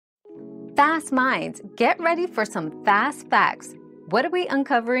Fast minds, get ready for some fast facts. What are we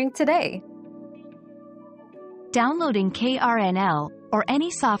uncovering today? Downloading KRNL, or any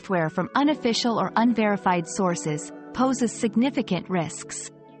software from unofficial or unverified sources, poses significant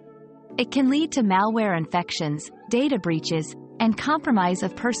risks. It can lead to malware infections, data breaches, and compromise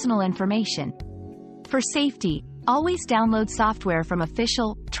of personal information. For safety, always download software from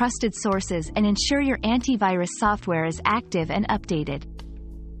official, trusted sources and ensure your antivirus software is active and updated.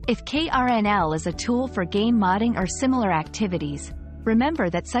 If KRNL is a tool for game modding or similar activities, remember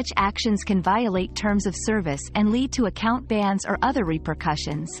that such actions can violate terms of service and lead to account bans or other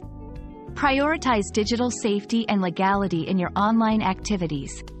repercussions. Prioritize digital safety and legality in your online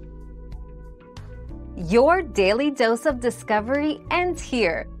activities. Your daily dose of discovery ends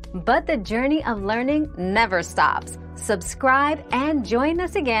here, but the journey of learning never stops. Subscribe and join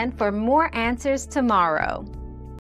us again for more answers tomorrow.